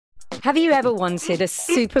Have you ever wanted a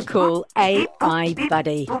super cool AI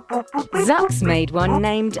buddy? Zuck's made one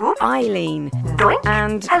named Eileen.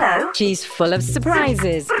 And she's full of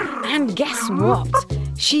surprises. And guess what?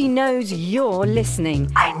 She knows you're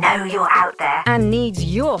listening. I know you're out there. And needs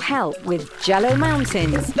your help with Jello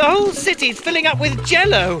Mountains. The whole city's filling up with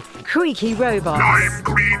Jello. Creaky robots. I'm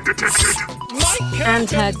green detected. And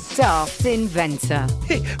her daft inventor.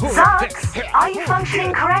 Zucks, are you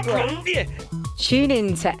functioning correctly? Tune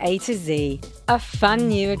in to A to Z, a fun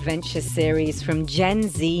new adventure series from Gen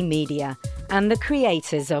Z Media and the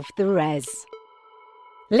creators of The Res.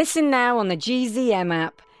 Listen now on the GZM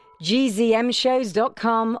app,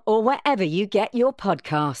 gzmshows.com, or wherever you get your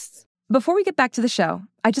podcasts. Before we get back to the show,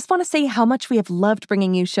 I just want to say how much we have loved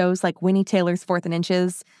bringing you shows like Winnie Taylor's Fourth and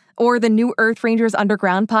Inches, or the new Earth Rangers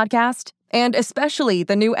Underground podcast, and especially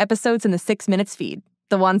the new episodes in the 6 Minutes feed,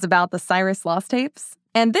 the ones about the Cyrus Lost tapes.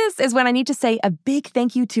 And this is when I need to say a big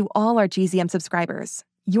thank you to all our GZM subscribers.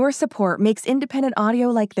 Your support makes independent audio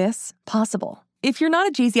like this possible. If you're not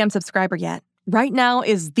a GZM subscriber yet, right now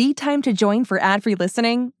is the time to join for ad-free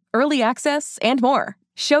listening, early access, and more.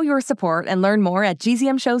 Show your support and learn more at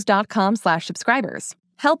gzmshows.com/subscribers.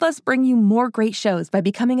 Help us bring you more great shows by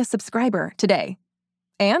becoming a subscriber today.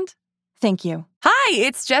 And thank you. Hi,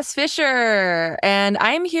 it's Jess Fisher, and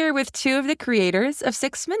I'm here with two of the creators of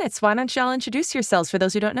 6 Minutes. Why don't y'all introduce yourselves for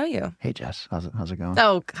those who don't know you? Hey, Jess. How's it going?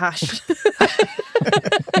 Oh, gosh.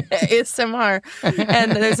 It's Samar.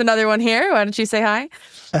 And there's another one here. Why don't you say hi?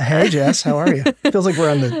 Hey, Jess. How are you? Feels like we're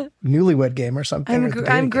on the Newlywed Game or something.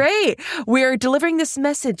 I'm great. We're delivering this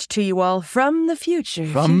message to you all from the future.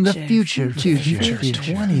 The future.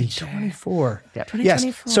 2024. Yep. 2024.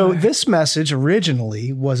 Yes. So this message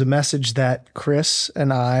originally was a message that Chris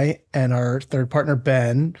and I and our third partner,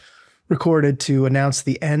 Ben, recorded to announce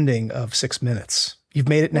the ending of 6 Minutes. You've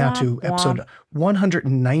made it now to episode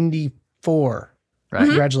 194. Right.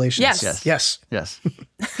 Congratulations. Yes. Yes.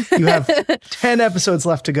 You have 10 episodes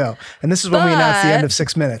left to go. And this is when we announce the end of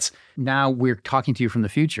 6 Minutes. Now we're talking to you from the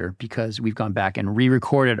future because we've gone back and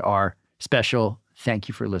re-recorded our special thank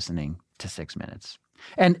you for listening to 6 Minutes.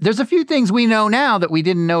 And there's a few things we know now that we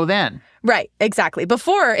didn't know then. Right, exactly.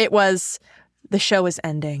 Before it was the show is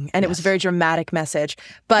ending, and it was a very dramatic message.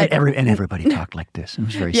 But and everybody talked like this. It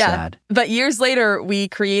was very sad. But years later, we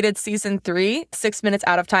created season 3, 6 Minutes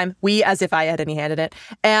Out of Time. We, as if I had any hand in it.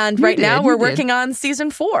 And now we're working on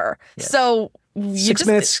season 4. Yes. So 6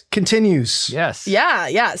 Minutes continues. Yes.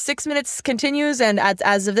 Yeah. 6 Minutes continues, and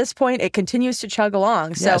as of this point, it continues to chug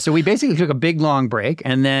along. So we basically took a big, long break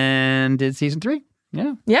and then did season 3.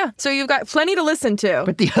 Yeah. So you've got plenty to listen to.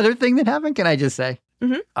 But the other thing that happened, can I just say?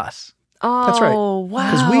 Us. Oh, That's right.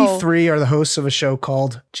 Wow. Because we three are the hosts of a show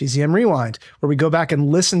called GZM Rewind, where we go back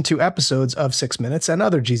and listen to episodes of 6 Minutes and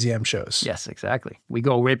other GZM shows. Yes, exactly. We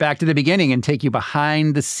go right back to the beginning and take you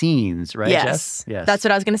behind the scenes, right, Jess? Yes. That's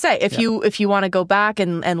what I was going to say. If you want to go back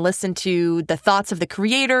and listen to the thoughts of the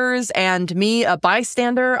creators and me, a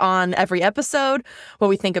bystander on every episode, what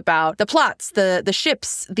we think about the plots, the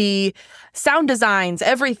ships, the sound designs,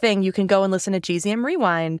 everything, you can go and listen to GZM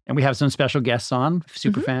Rewind. And we have some special guests on,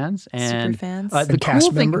 super fans. And fans. The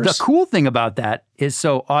cast members. The cool thing about that is,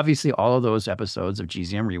 so obviously all of those episodes of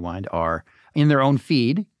GZM Rewind are in their own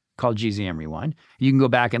feed called GZM Rewind. You can go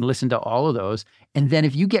back and listen to all of those. And then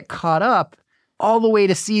if you get caught up all the way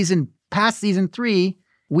to past season 3,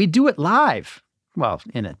 we do it live. Well,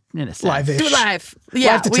 in a sense. Live-ish. Do live.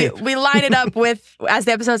 Yeah, Live to tape. we line it up with, as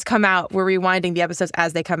the episodes come out, we're rewinding the episodes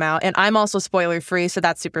as they come out. And I'm also spoiler free, so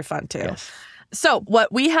that's super fun too. Yes. So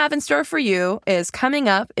what we have in store for you is coming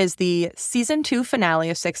up is the season 2 finale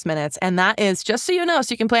of 6 Minutes. And that is, just so you know,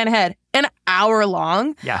 so you can plan ahead, an hour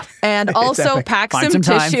long. Yeah. And also epic. pack Find some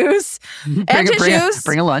some time. tissues.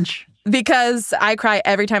 Bring a lunch. Because I cry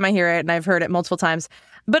every time I hear it, and I've heard it multiple times.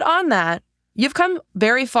 But on that, you've come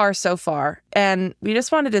very far so far. And we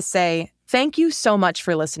just wanted to say thank you so much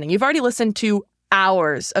for listening. You've already listened to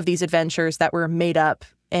hours of these adventures that were made up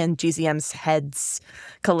in GZM's heads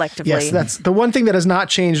collectively. Yes, that's the one thing that has not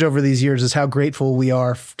changed over these years is how grateful we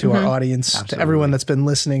are to our audience, Absolutely. to everyone that's been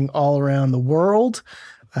listening all around the world,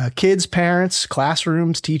 kids, parents,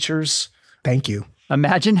 classrooms, teachers. Thank you.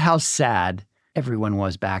 Imagine how sad everyone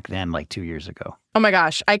was back then, like 2 years ago. Oh my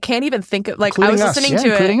gosh, I can't even think of, like, Including I was us. listening to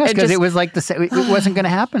it. Including us, because just, it was like it wasn't going to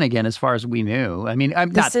happen again as far as we knew. I mean,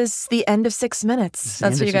 this is the end of 6 Minutes.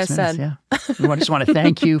 That's what you guys said. Yeah. We just want to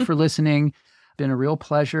thank you for listening. Been a real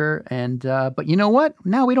pleasure. And but you know what?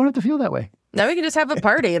 Now we don't have to feel that way. Now we can just have a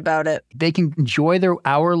party about it. They can enjoy their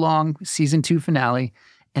hour-long season 2 finale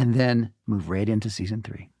and then move right into season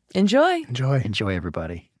 3. Enjoy. Enjoy. Enjoy,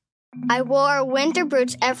 everybody. I wore winter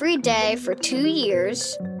boots every day for 2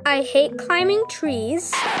 years. I hate climbing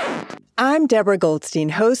trees. I'm Deborah Goldstein,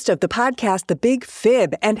 host of the podcast The Big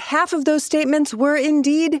Fib, and half of those statements were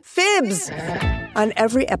indeed fibs. On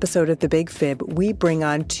every episode of The Big Fib, we bring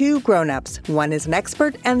on two grown-ups. One is an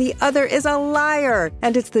expert and the other is a liar.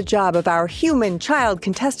 And it's the job of our human child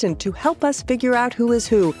contestant to help us figure out who is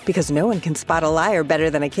who, because no one can spot a liar better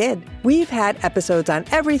than a kid. We've had episodes on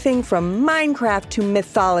everything from Minecraft to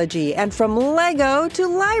mythology and from Lego to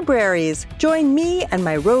libraries. Join me and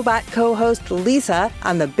my robot co-host Lisa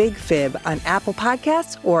on The Big Fib on Apple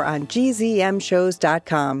Podcasts or on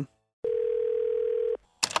gzmshows.com.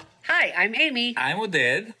 Hi, I'm Amy. I'm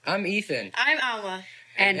Oded. I'm Ethan. I'm Alma.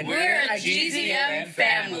 And we're a GZM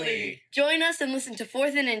family. Join us and listen to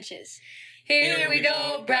 4th and Inches. Here we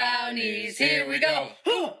go, brownies. Here we go.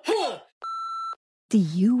 Do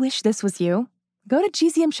you wish this was you? Go to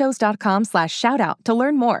gzmshows.com/shoutout to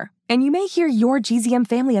learn more. And you may hear your GZM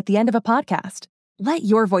family at the end of a podcast. Let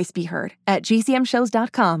your voice be heard at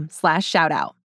gzmshows.com/shoutout.